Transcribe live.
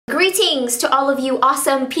Greetings to all of you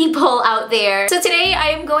awesome people out there. So today I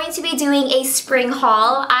am going to be doing a spring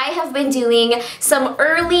haul. I have been doing some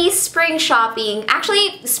early spring shopping,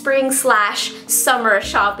 actually spring/summer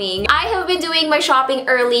shopping. I have been doing my shopping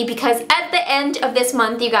early because at the end of this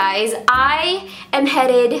month, you guys, I am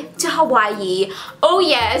headed to Hawaii. Oh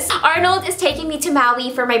yes, Arnold is taking me to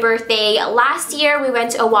Maui for my birthday. Last year we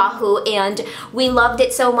went to Oahu and we loved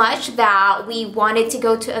it so much that we wanted to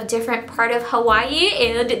go to a different part of Hawaii,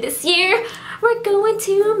 and this year we're going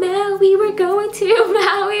to Maui. We're going to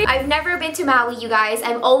Maui. I've never been to Maui, you guys.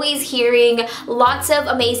 I'm always hearing lots of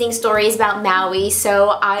amazing stories about Maui,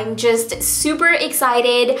 so I'm just super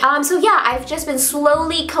excited. So yeah, I've just been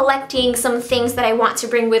slowly collecting some things that I want to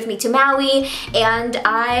bring with me to Maui, and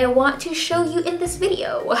I want to show you in this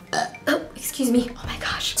video. Oh, excuse me. Oh my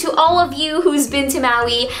gosh. To all of you who's been to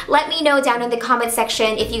Maui, let me know down in the comment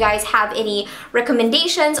section if you guys have any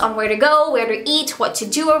recommendations on where to go, where to eat, what to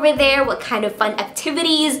do over there, what kind of fun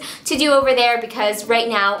activities to do over there, because right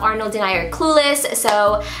now Arnold and I are clueless,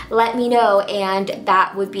 so let me know and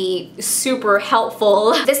that would be super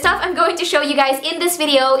helpful. The stuff I'm going to show you guys in this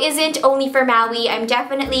video isn't only for Maui. I'm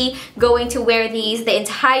definitely going to wear these the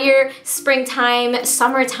entire springtime,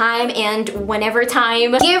 summertime, and whenever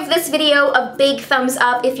time. Give this video a big thumbs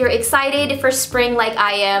up if you're excited for spring like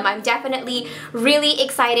I am. I'm definitely really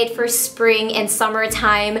excited for spring and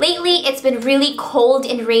summertime. Lately it's been really cold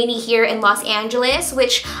and rainy here in Los Angeles,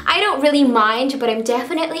 which I don't really mind, but I'm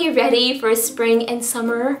definitely ready for spring and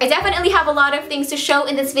summer. I definitely have a lot of things to show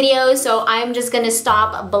in this video, so I'm just gonna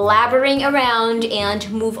stop blabbering around and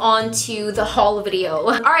move on to the haul video.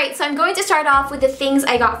 Alright, so I'm going to start off with the things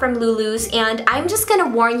I got from LuLu's, and I'm just gonna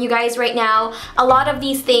warn you guys right now, a lot of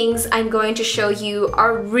these things I'm going to show you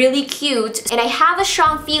are really cute, and I have a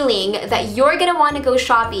strong feeling that you're gonna want to go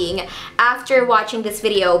shopping after watching this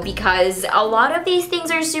video because a lot of these things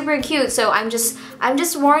are super cute, so I'm just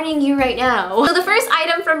warning you right now. So the first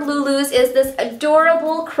item from LuLu's is this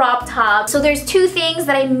adorable crop top. So there's two things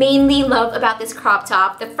that I mainly love about this crop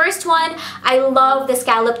top. The first one, I love the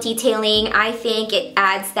scallop detailing. I think it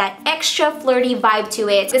adds that extra flirty vibe to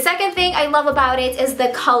it. The second thing I love about it is the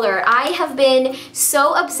color. I have been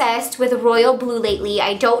so obsessed with royal blue lately.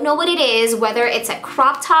 I don't know what it is, whether it's a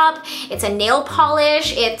crop top, it's a nail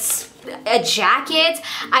polish, it's a jacket.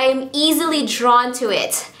 I am easily drawn to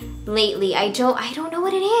it lately. I don't know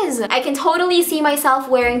what it is. I can totally see myself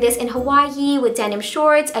wearing this in Hawaii with denim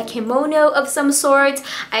shorts, a kimono of some sort.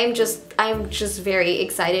 I'm just very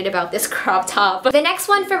excited about this crop top. The next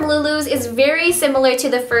one from LuLu's is very similar to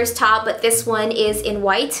the first top, but this one is in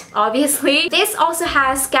white, obviously. This also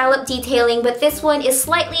has scallop detailing, but this one is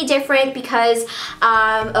slightly different because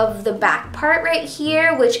of the back part right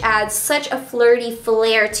here, which adds such a flirty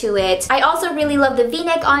flair to it. I also really love the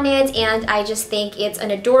v-neck on it, and I just think it's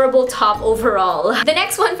an adorable top overall. The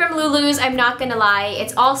next one from LuLu's, I'm not gonna lie,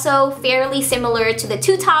 it's also fairly similar to the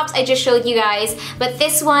two tops I just showed you guys, but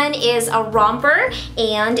this one is a romper,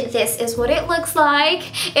 and this is what it looks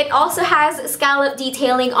like. It also has scallop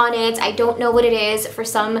detailing on it. I don't know what it is. For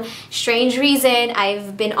some strange reason,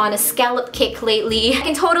 I've been on a scallop kick lately. I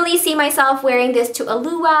can totally see myself wearing this to a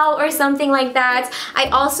luau or something like that. I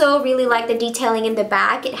also really like the detailing in the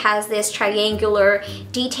back. It has this triangular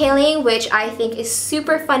detailing, which I think is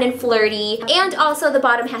super fun and flirty. And also the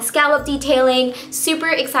bottom has scallop detailing. Super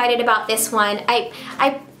excited about this one.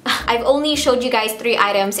 I've only showed you guys 3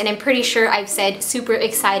 items, and I'm pretty sure I've said super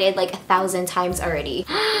excited like 1,000 times already.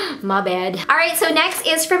 My bad. Alright, so next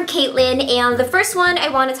is from Kaitlyn, and the first one I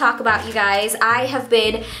want to talk about, you guys, I have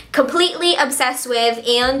been completely obsessed with,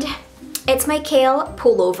 and it's my kale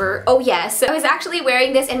pullover. Oh yes. I was actually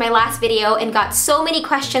wearing this in my last video and got so many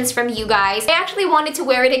questions from you guys. I actually wanted to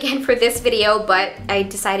wear it again for this video, but I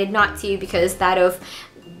decided not to because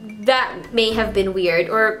that may have been weird,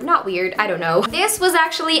 or not weird, I don't know. This was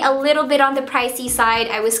actually a little bit on the pricey side.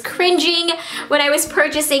 I was cringing when I was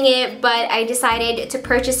purchasing it, but I decided to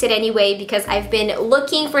purchase it anyway because I've been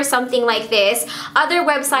looking for something like this. Other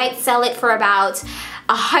websites sell it for about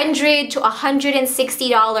 $100 to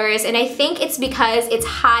 $160, and I think it's because it's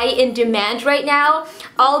high in demand right now,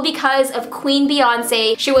 all because of Queen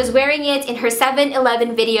Beyonce. She was wearing it in her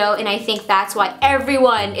 7-Eleven video, and I think that's why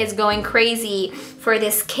everyone is going crazy for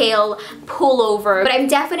this kale pullover. But I'm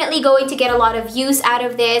definitely going to get a lot of use out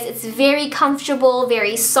of this. It's very comfortable,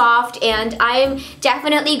 very soft, and I'm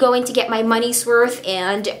definitely going to get my money's worth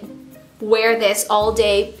and wear this all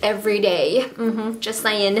day, every day. Just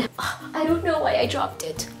saying. I don't know why I dropped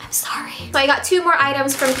it. I'm sorry. So I got 2 more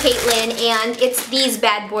items from Kaitlyn, and it's these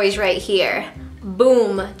bad boys right here.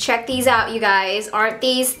 Boom. Check these out, you guys. Aren't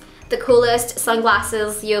these the coolest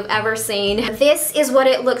sunglasses you've ever seen. This is what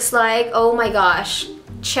it looks like. Oh my gosh.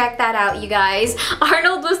 Check that out, you guys.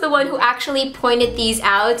 Arnold was the one who actually pointed these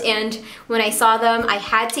out, and when I saw them, I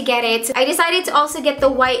had to get it. I decided to also get the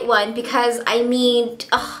white one because, I mean,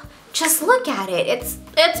 just look at it. It's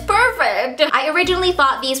perfect. I originally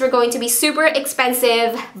thought these were going to be super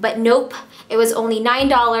expensive, but nope. It was only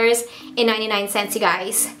 $9.99, you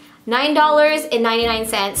guys.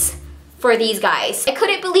 $9.99 for these guys. I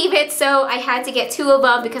couldn't believe it, so I had to get 2 of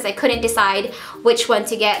them because I couldn't decide which one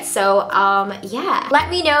to get. So yeah.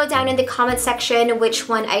 Let me know down in the comment section which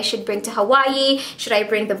one I should bring to Hawaii. Should I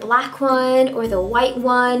bring the black one or the white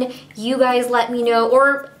one? You guys let me know,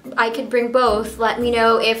 or I could bring both. Let me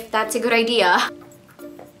know if that's a good idea.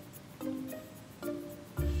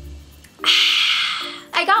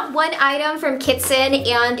 I got one item from Kitson,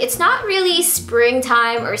 and it's not really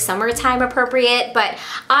springtime or summertime appropriate, but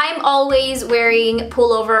I'm always wearing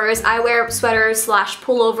pullovers. I wear sweaters slash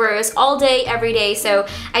pullovers all day, every day, so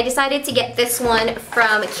I decided to get this one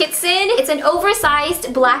from Kitson. It's an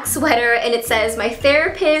oversized black sweater, and it says, "My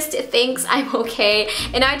therapist thinks I'm okay,"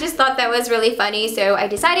 and I just thought that was really funny, so I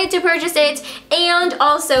decided to purchase it. And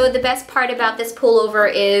also, the best part about this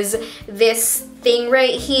pullover is this thing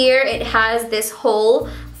right here. It has this hole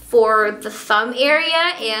for the thumb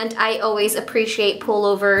area, and I always appreciate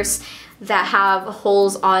pullovers that have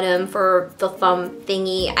holes on them for the thumb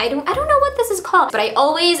thingy. I don't know what this is called, but I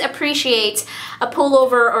always appreciate a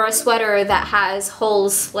pullover or a sweater that has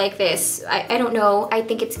holes like this. I don't know, I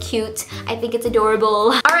think it's cute. I think it's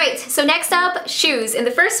adorable. All right, so next up, shoes. And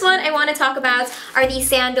the first one I want to talk about are these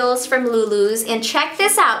sandals from LuLu's, and check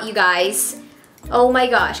this out, you guys. Oh my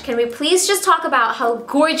gosh, can we please just talk about how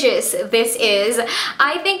gorgeous this is?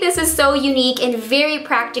 I think this is so unique and very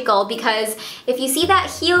practical because if you see that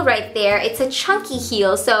heel right there, it's a chunky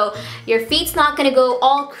heel, so your feet's not gonna go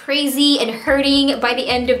all crazy and hurting by the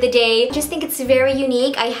end of the day. I just think it's very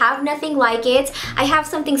unique. I have nothing like it. I have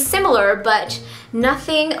something similar, but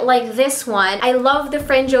nothing like this one. I love the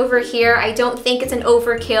fringe over here. I don't think it's an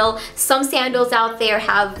overkill. Some sandals out there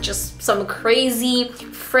have just some crazy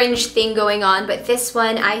fringe thing going on, but this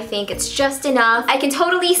one, I think it's just enough. I can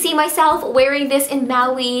totally see myself wearing this in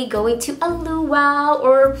Maui, going to a luau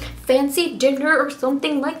or fancy dinner or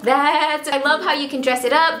something like that. I love how you can dress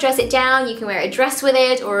it up, dress it down. You can wear a dress with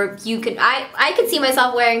it, or you can, I could see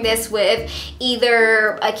myself wearing this with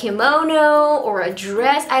either a kimono or a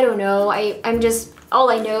dress. I don't know. I'm just, all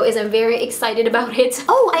I know is I'm very excited about it.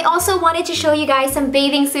 Oh, I also wanted to show you guys some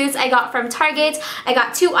bathing suits I got from Target. I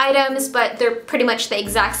got 2 items, but they're pretty much the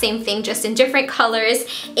exact same thing, just in different colors.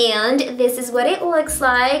 And this is what it looks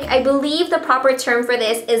like. I believe the proper term for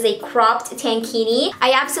this is a cropped tankini.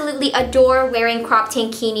 I absolutely adore wearing cropped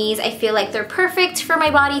tankinis. I feel like they're perfect for my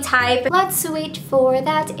body type. Let's wait for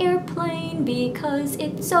that airplane because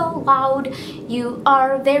it's so loud. You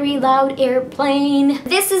are a very loud airplane.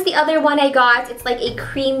 This is the other one I got. It's like a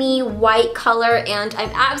creamy white color, and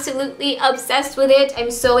I'm absolutely obsessed with it.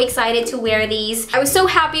 I'm so excited to wear these. I was so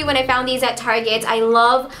happy when I found these at Target. I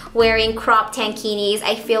love wearing crop tankinis.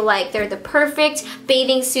 I feel like they're the perfect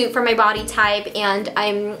bathing suit for my body type, and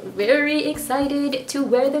I'm very excited to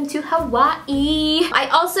wear them to Hawaii. I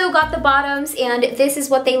also got the bottoms, and this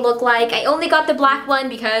is what they look like. I only got the black one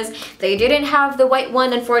because they didn't have the white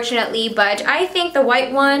one, unfortunately, but I think the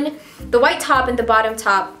white one, the white top and the bottom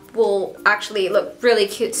top will actually look really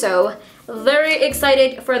cute, so very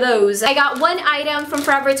excited for those. I got one item from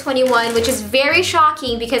Forever 21, which is very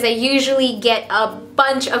shocking because I usually get a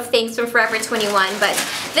bunch of things from Forever 21, but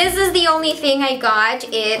this is the only thing I got.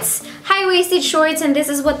 It's high-waisted shorts, and this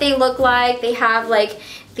is what they look like. They have like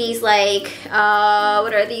these like,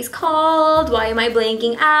 what are these called? Why am I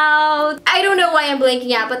blanking out? I don't know why I'm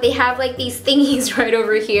blanking out, but they have like these thingies right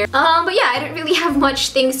over here. But yeah, I don't really have much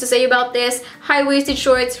things to say about this. High-waisted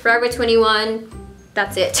shorts, Forever 21.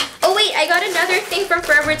 That's it. Oh wait, I got another thing from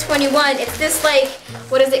Forever 21. It's this like,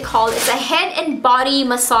 what is it called? It's a head and body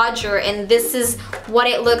massager, and this is what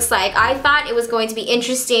it looks like. I thought it was going to be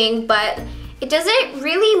interesting, but it doesn't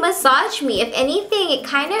really massage me. If anything, it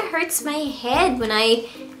kind of hurts my head when I...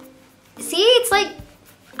 See, it's like,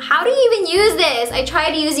 how do you even use this? I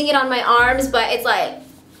tried using it on my arms, but it's like,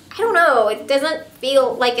 I don't know. It doesn't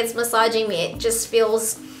feel like it's massaging me. It just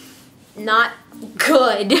feels not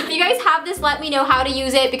good. If you guys have this, let me know how to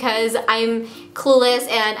use it because I'm clueless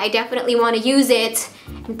and I definitely want to use it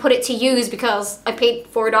and put it to use because I paid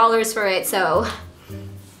 $4 for it, so...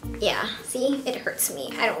 yeah, see? It hurts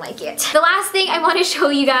me. I don't like it. The last thing I want to show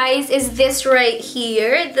you guys is this right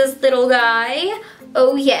here. This little guy.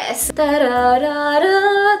 Oh yes. I'm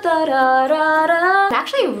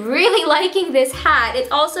actually really liking this hat. It's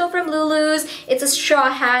also from LuLu's. It's a straw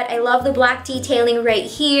hat. I love the black detailing right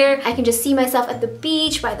here. I can just see myself at the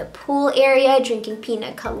beach by the pool area drinking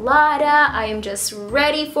pina colada. I am just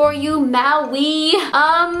ready for you, Maui.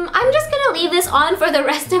 I'm just gonna leave this on for the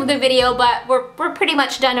rest of the video, but we're pretty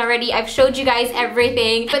much done already. I've showed you guys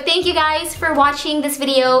everything. But thank you guys for watching this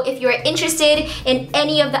video. If you're interested in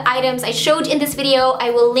any of the items I showed in this video,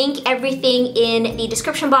 I will link everything in the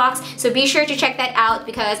description box. So be sure to check that out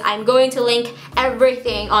because I'm going to link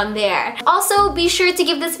everything on there. Also, be sure to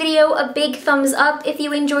give this video a big thumbs up if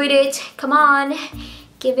you enjoyed it. Come on,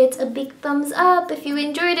 give it a big thumbs up if you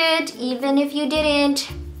enjoyed it. Even if you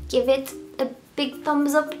didn't, give it a big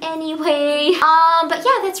thumbs up anyway. But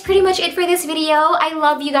yeah, that's pretty much it for this video. I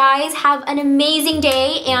love you guys. Have an amazing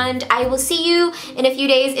day, and I will see you in a few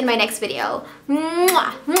days in my next video.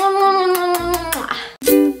 Mwah. Mwah, mwah, mwah,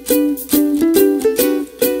 mwah.